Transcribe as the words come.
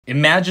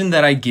Imagine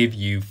that I give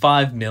you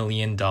 $5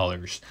 million.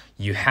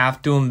 You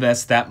have to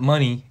invest that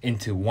money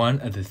into one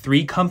of the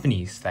three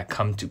companies that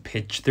come to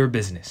pitch their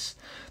business.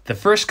 The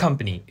first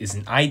company is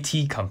an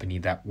IT company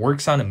that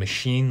works on a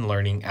machine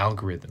learning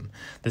algorithm.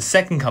 The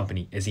second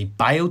company is a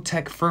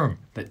biotech firm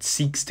that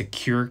seeks to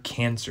cure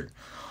cancer.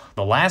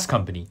 The last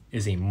company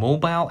is a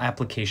mobile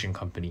application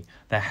company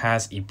that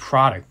has a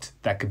product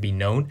that could be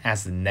known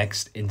as the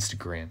next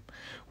Instagram.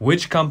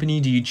 Which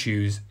company do you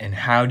choose and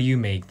how do you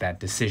make that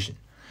decision?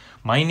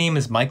 My name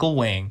is Michael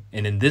Wang,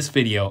 and in this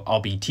video, I'll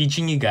be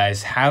teaching you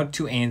guys how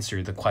to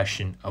answer the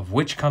question of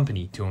which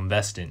company to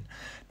invest in.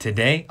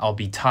 Today, I'll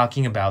be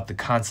talking about the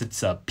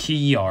concepts of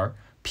PER,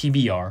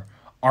 PBR,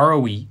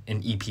 ROE,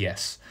 and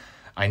EPS.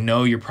 I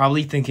know you're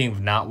probably thinking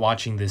of not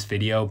watching this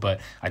video, but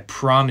I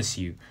promise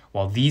you,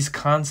 while these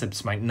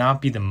concepts might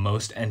not be the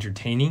most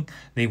entertaining,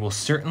 they will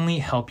certainly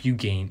help you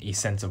gain a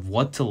sense of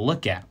what to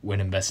look at when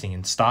investing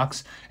in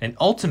stocks, and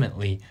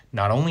ultimately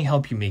not only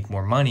help you make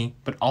more money,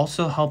 but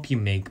also help you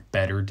make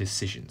better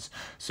decisions.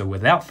 So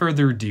without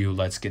further ado,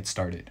 let's get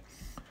started.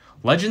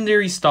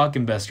 Legendary stock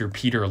investor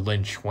Peter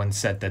Lynch once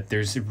said that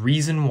there's a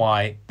reason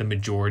why the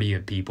majority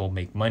of people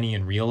make money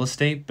in real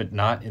estate, but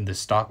not in the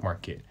stock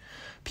market.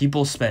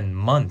 People spend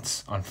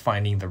months on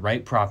finding the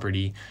right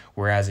property,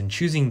 whereas in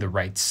choosing the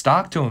right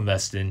stock to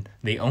invest in,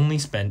 they only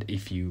spend a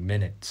few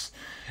minutes.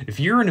 If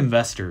you're an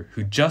investor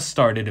who just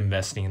started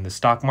investing in the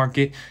stock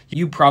market,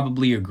 you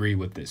probably agree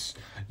with this.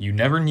 You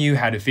never knew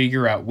how to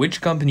figure out which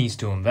companies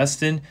to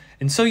invest in,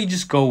 and so you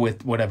just go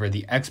with whatever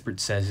the expert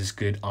says is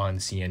good on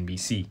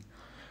CNBC.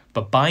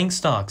 But buying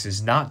stocks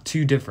is not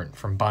too different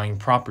from buying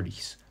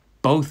properties.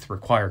 Both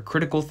require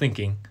critical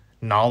thinking,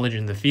 knowledge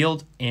in the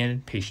field,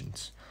 and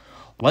patience.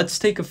 Let's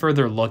take a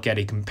further look at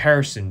a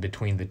comparison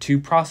between the two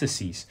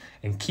processes,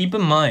 and keep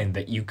in mind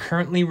that you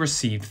currently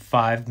received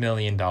 $5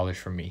 million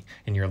from me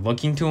and you're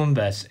looking to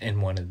invest in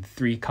one of the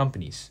three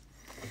companies.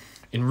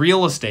 In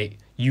real estate,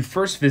 you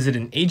first visit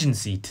an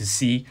agency to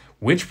see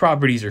which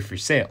properties are for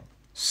sale.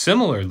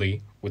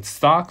 Similarly, with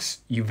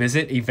stocks, you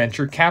visit a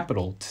venture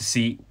capital to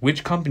see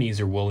which companies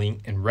are willing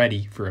and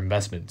ready for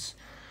investments.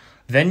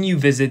 Then you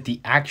visit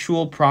the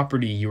actual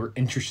property you are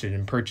interested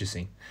in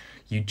purchasing.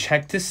 You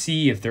check to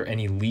see if there are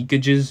any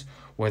leakages,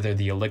 whether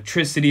the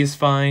electricity is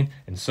fine,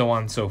 and so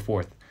on and so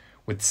forth.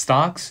 With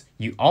stocks,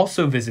 you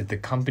also visit the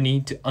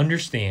company to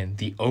understand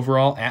the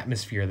overall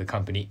atmosphere of the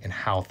company and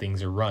how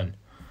things are run.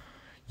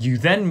 You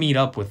then meet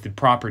up with the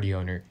property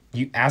owner.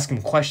 You ask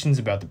him questions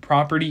about the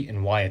property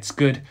and why it's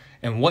good,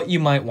 and what you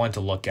might want to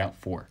look out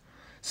for.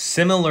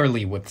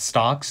 Similarly with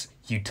stocks,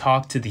 you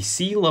talk to the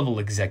C-level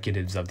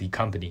executives of the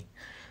company.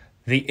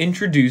 They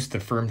introduce the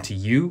firm to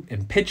you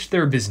and pitch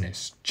their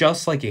business,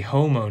 just like a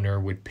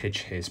homeowner would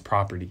pitch his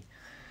property.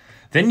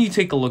 Then you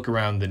take a look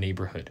around the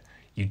neighborhood.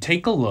 You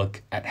take a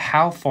look at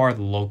how far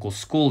the local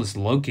school is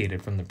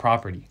located from the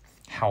property,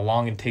 how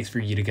long it takes for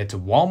you to get to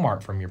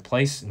Walmart from your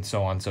place, and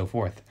so on and so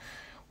forth.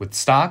 With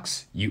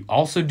stocks, you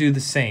also do the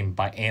same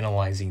by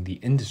analyzing the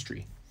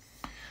industry.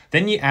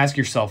 Then you ask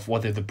yourself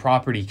whether the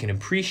property can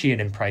appreciate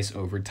in price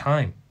over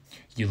time.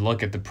 You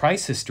look at the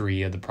price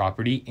history of the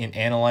property and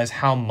analyze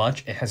how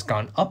much it has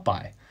gone up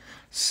by.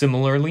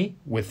 Similarly,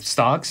 with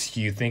stocks,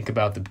 you think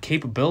about the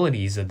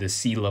capabilities of the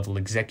C-level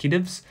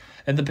executives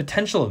and the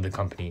potential of the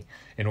company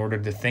in order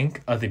to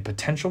think of the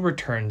potential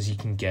returns you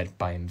can get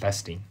by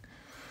investing.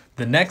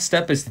 The next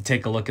step is to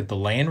take a look at the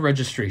land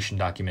registration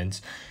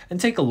documents and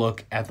take a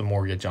look at the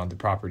mortgage on the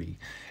property.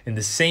 In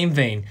the same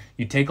vein,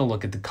 you take a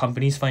look at the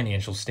company's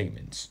financial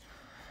statements.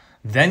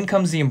 Then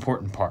comes the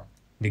important part,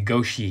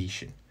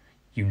 negotiation.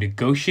 You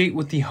negotiate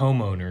with the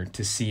homeowner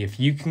to see if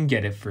you can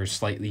get it for a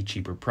slightly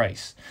cheaper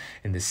price.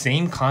 In the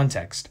same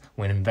context,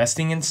 when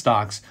investing in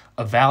stocks,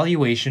 a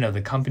valuation of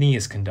the company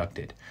is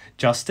conducted,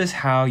 just as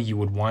how you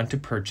would want to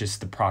purchase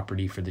the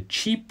property for the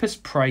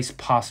cheapest price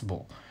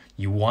possible.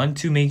 You want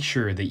to make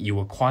sure that you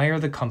acquire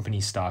the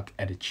company stock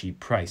at a cheap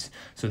price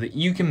so that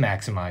you can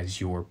maximize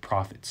your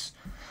profits.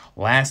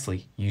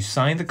 Lastly, you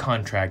sign the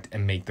contract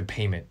and make the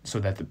payment so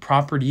that the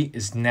property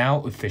is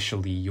now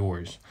officially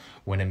yours.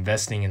 When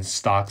investing in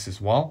stocks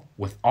as well,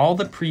 with all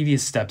the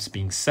previous steps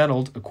being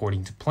settled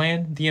according to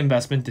plan, the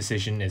investment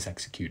decision is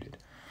executed.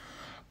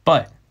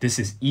 But this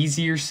is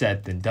easier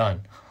said than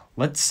done.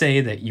 Let's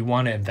say that you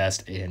want to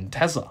invest in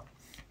Tesla.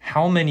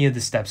 How many of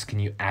the steps can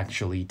you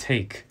actually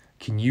take?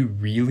 Can you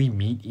really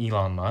meet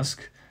Elon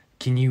Musk?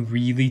 Can you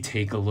really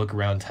take a look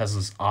around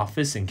Tesla's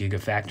office and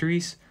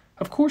gigafactories?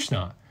 Of course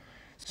not.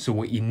 So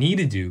what you need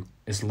to do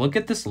is look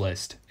at this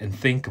list and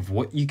think of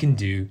what you can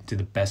do to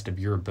the best of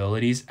your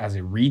abilities as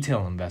a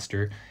retail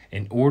investor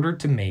in order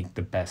to make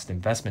the best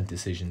investment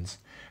decisions.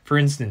 For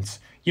instance,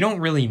 you don't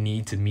really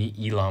need to meet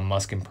Elon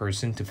Musk in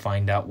person to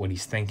find out what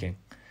he's thinking,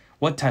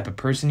 what type of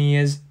person he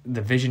is,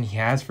 the vision he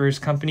has for his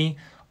company.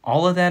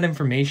 All of that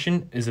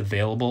information is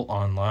available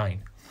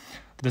online.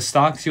 The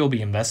stocks you'll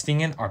be investing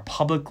in are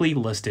publicly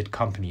listed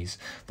companies.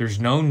 There's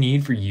no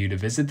need for you to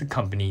visit the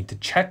company to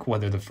check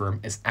whether the firm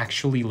is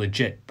actually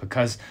legit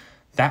because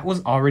that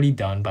was already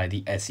done by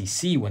the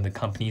SEC when the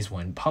companies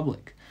went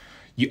public.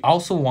 You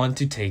also want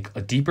to take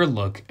a deeper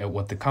look at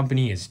what the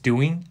company is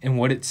doing and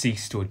what it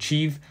seeks to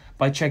achieve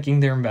by checking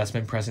their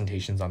investment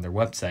presentations on their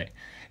website.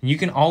 And you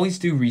can always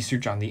do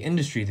research on the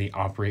industry they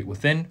operate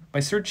within by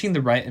searching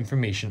the right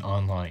information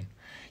online.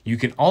 You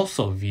can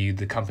also view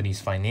the company's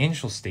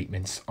financial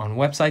statements on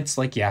websites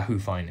like Yahoo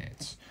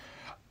Finance.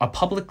 A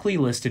publicly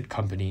listed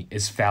company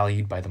is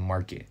valued by the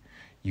market.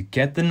 You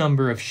get the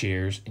number of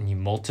shares and you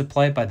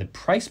multiply by the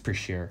price per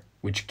share,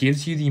 which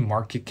gives you the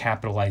market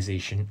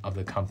capitalization of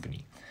the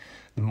company.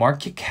 The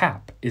market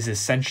cap is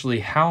essentially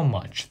how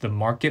much the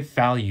market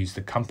values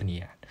the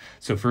company at.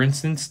 So for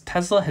instance,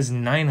 Tesla has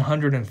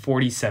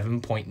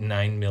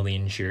 947.9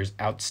 million shares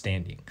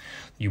outstanding.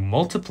 You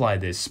multiply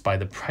this by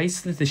the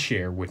price of the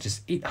share, which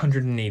is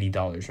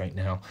 $880 right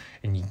now,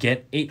 and you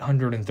get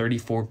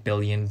 $834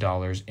 billion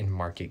in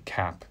market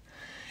cap.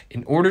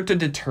 In order to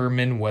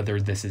determine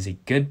whether this is a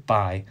good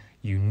buy,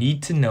 you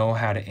need to know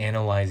how to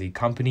analyze a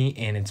company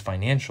and its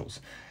financials,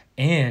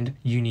 and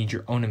you need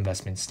your own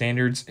investment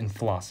standards and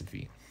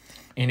philosophy.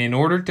 And in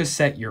order to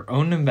set your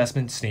own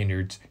investment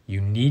standards, you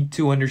need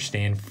to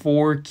understand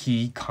 4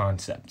 key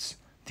concepts: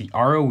 the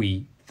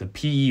ROE, the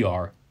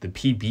PER, the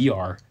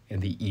PBR,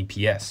 and the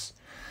EPS.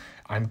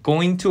 I'm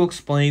going to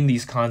explain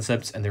these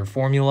concepts and their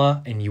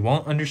formula, and you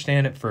won't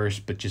understand at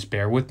first, but just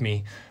bear with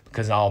me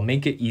because I'll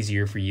make it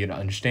easier for you to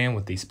understand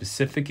with a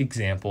specific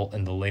example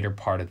in the later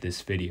part of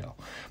this video.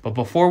 But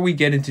before we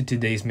get into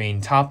today's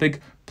main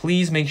topic,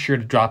 please make sure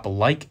to drop a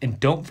like and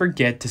don't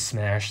forget to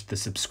smash the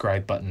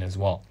subscribe button as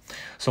well.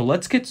 So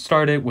let's get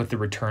started with the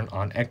return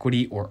on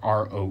equity, or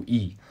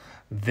ROE.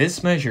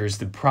 This measures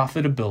the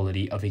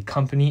profitability of a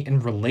company in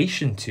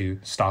relation to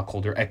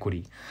stockholder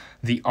equity.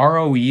 The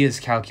ROE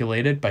is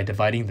calculated by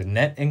dividing the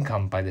net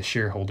income by the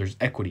shareholder's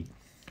equity.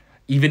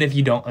 Even if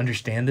you don't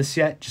understand this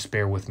yet, just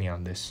bear with me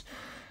on this.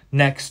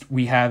 Next,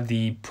 we have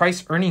the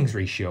price earnings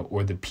ratio,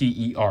 or the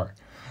PER.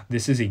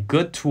 This is a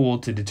good tool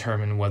to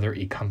determine whether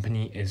a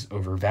company is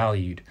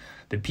overvalued.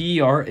 The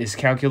PER is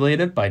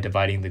calculated by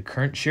dividing the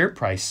current share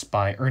price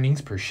by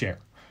earnings per share.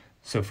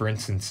 So for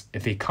instance,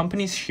 if a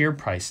company's share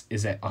price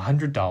is at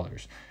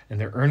 $100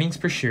 and their earnings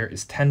per share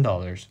is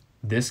 $10,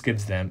 this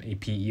gives them a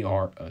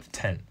PER of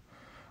 10.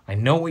 I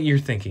know what you're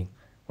thinking.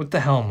 What the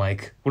hell,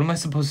 Mike? What am I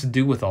supposed to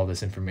do with all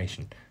this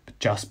information? But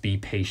just be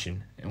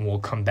patient, and we'll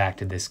come back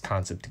to this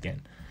concept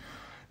again.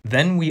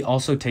 Then we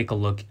also take a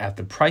look at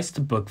the price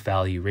to book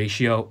value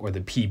ratio, or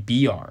the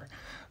PBR.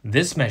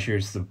 This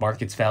measures the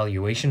market's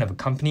valuation of a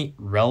company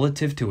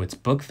relative to its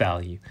book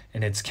value,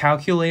 and it's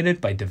calculated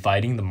by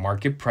dividing the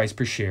market price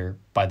per share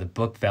by the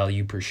book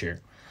value per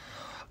share.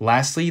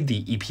 Lastly,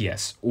 the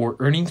EPS, or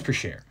earnings per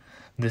share.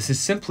 This is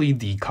simply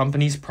the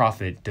company's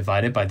profit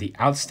divided by the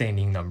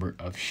outstanding number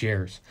of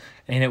shares,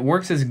 and it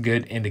works as a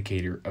good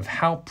indicator of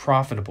how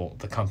profitable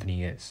the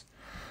company is.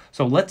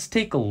 So let's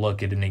take a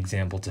look at an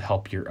example to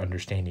help your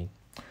understanding.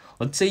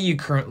 Let's say you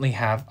currently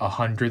have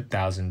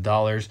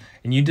 $100,000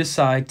 and you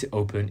decide to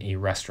open a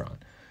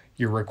restaurant.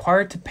 You're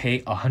required to pay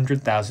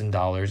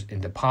 $100,000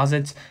 in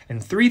deposits and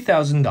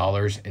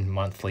 $3,000 in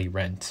monthly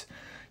rent.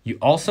 You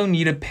also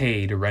need to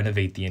pay to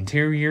renovate the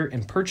interior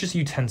and purchase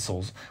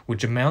utensils,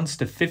 which amounts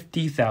to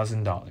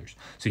 $50,000.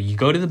 So you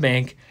go to the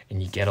bank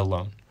and you get a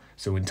loan.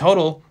 So in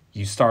total,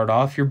 you start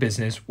off your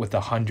business with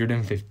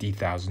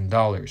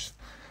 $150,000.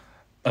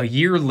 A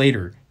year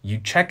later, you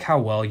check how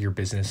well your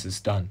business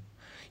is done.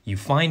 You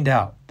find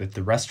out that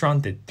the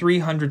restaurant did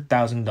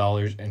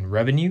 $300,000 in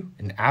revenue,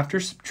 and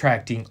after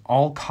subtracting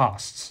all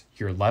costs,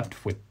 you're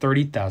left with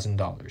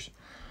 $30,000.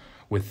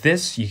 With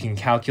this, you can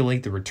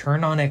calculate the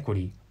return on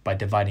equity by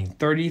dividing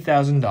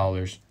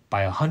 $30,000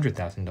 by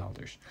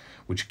 $100,000,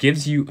 which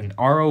gives you an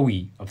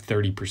ROE of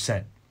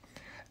 30%.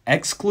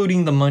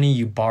 Excluding the money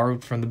you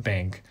borrowed from the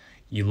bank,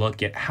 you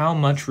look at how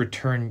much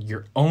return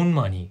your own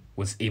money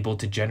was able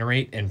to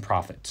generate in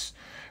profits.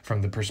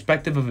 From the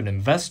perspective of an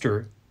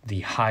investor,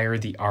 the higher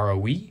the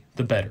ROE,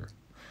 the better.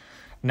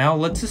 Now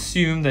let's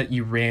assume that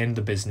you ran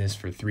the business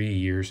for 3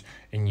 years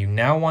and you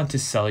now want to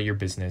sell your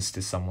business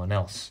to someone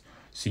else,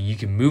 so you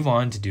can move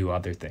on to do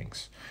other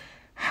things.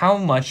 How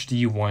much do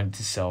you want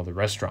to sell the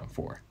restaurant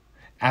for?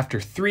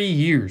 After 3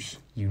 years,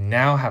 you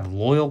now have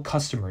loyal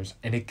customers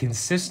and it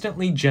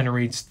consistently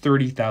generates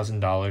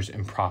 $30,000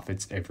 in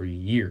profits every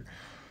year.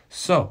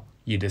 So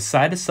you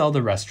decide to sell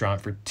the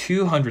restaurant for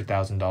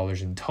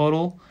 $200,000 in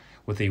total,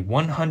 with a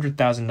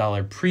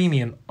 $100,000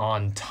 premium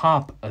on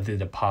top of the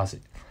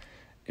deposit.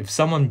 If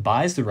someone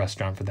buys the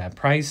restaurant for that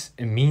price,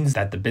 it means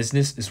that the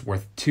business is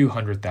worth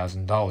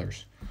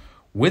 $200,000.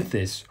 With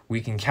this,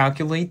 we can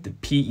calculate the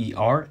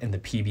PER and the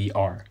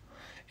PBR.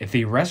 If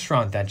a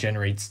restaurant that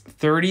generates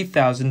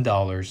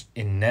 $30,000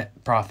 in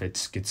net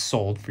profits gets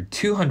sold for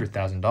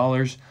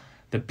 $200,000,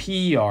 the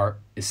PER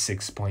is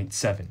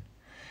 6.7.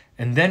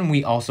 And then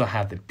we also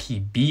have the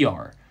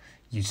PBR.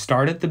 You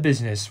started the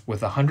business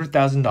with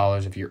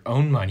 $100,000 of your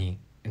own money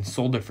and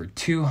sold it for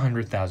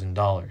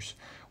 $200,000,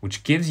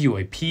 which gives you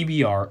a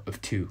PBR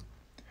of 2.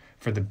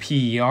 For the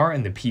PER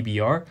and the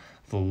PBR,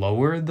 the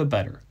lower the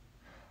better.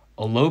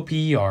 A low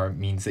PER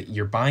means that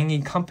you're buying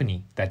a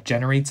company that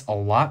generates a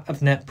lot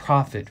of net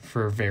profit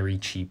for a very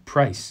cheap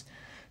price.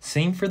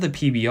 Same for the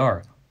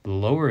PBR. The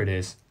lower it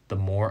is, the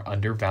more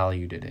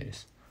undervalued it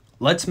is.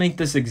 Let's make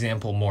this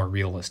example more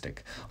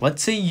realistic.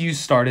 Let's say you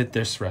started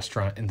this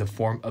restaurant in the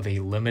form of a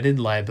limited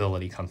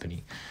liability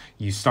company.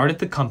 You started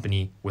the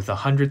company with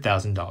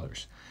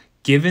 $100,000.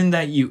 Given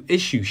that you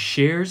issue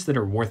shares that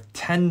are worth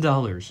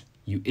 $10,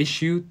 you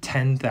issue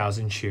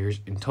 10,000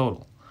 shares in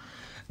total.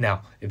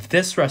 Now, if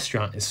this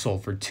restaurant is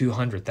sold for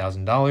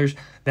 $200,000,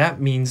 that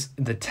means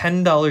the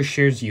 $10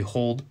 shares you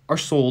hold are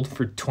sold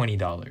for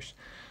 $20.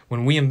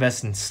 When we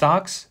invest in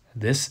stocks,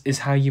 this is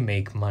how you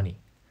make money.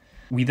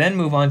 We then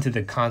move on to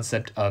the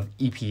concept of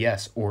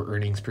EPS, or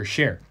earnings per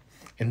share.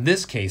 In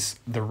this case,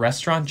 the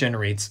restaurant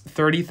generates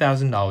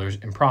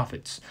 $30,000 in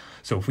profits.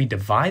 So if we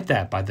divide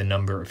that by the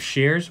number of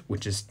shares,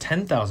 which is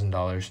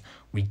 $10,000,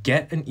 we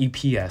get an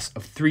EPS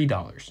of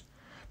 $3.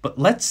 But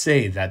let's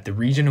say that the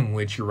region in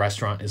which your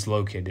restaurant is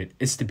located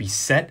is to be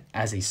set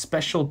as a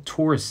special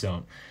tourist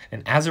zone,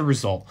 and as a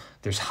result,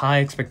 there's high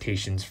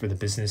expectations for the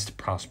business to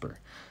prosper.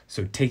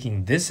 So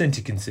taking this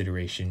into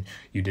consideration,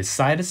 you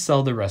decide to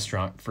sell the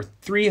restaurant for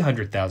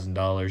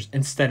 $300,000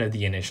 instead of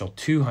the initial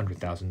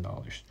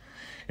 $200,000.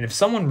 And if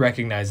someone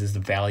recognizes the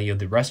value of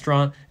the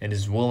restaurant and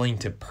is willing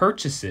to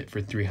purchase it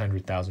for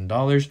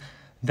 $300,000,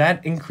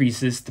 that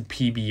increases the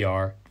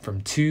PBR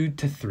from 2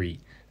 to 3.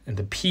 And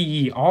the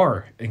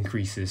PER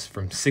increases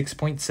from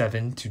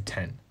 6.7 to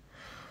 10.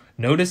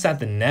 Notice that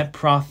the net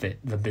profit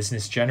the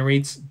business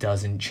generates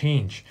doesn't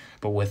change,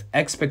 but with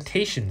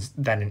expectations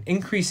that an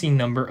increasing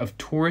number of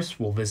tourists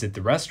will visit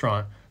the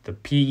restaurant, the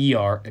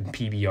PER and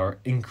PBR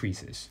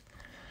increases.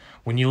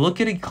 When you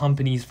look at a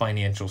company's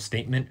financial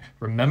statement,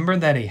 remember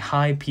that a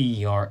high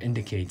PER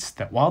indicates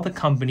that while the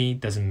company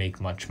doesn't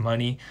make much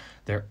money,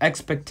 there are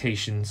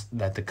expectations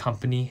that the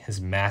company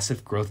has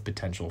massive growth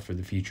potential for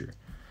the future.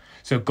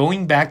 So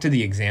going back to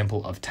the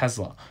example of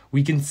Tesla,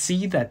 we can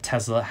see that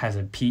Tesla has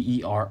a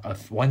PER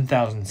of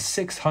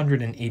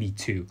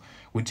 1,682,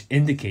 which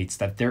indicates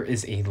that there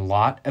is a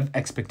lot of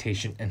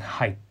expectation and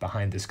hype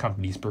behind this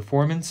company's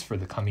performance for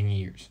the coming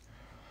years.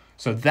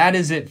 So that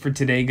is it for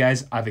today,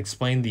 guys. I've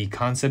explained the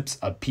concepts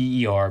of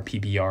PER,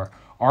 PBR,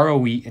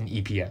 ROE, and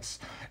EPS.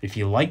 If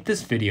you liked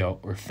this video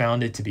or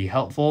found it to be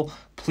helpful,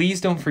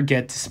 please don't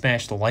forget to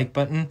smash the like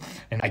button.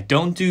 And I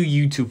don't do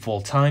YouTube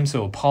full time,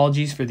 so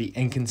apologies for the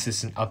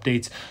inconsistent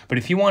updates. But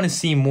if you want to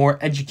see more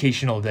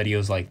educational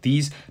videos like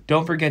these,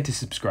 don't forget to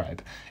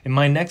subscribe. In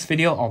my next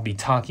video, I'll be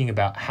talking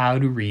about how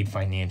to read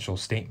financial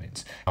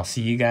statements. I'll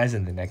see you guys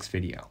in the next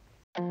video.